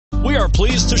We are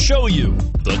pleased to show you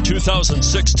the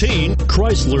 2016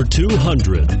 Chrysler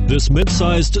 200. This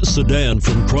mid-sized sedan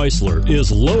from Chrysler is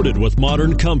loaded with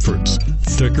modern comforts.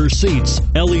 Thicker seats,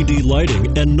 LED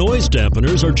lighting, and noise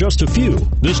dampeners are just a few.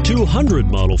 This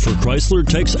 200 model for Chrysler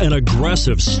takes an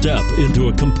aggressive step into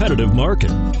a competitive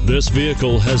market. This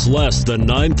vehicle has less than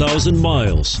 9,000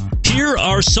 miles. Here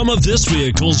are some of this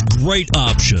vehicle's great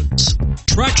options: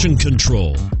 traction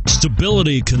control,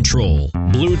 stability control,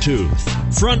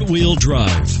 Bluetooth, front-wheel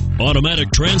drive,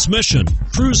 automatic transmission,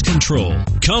 cruise control,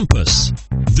 compass.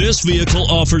 This vehicle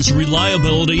offers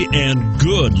reliability and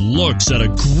good looks at a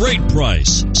great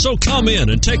price. So come in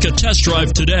and take a test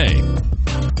drive today.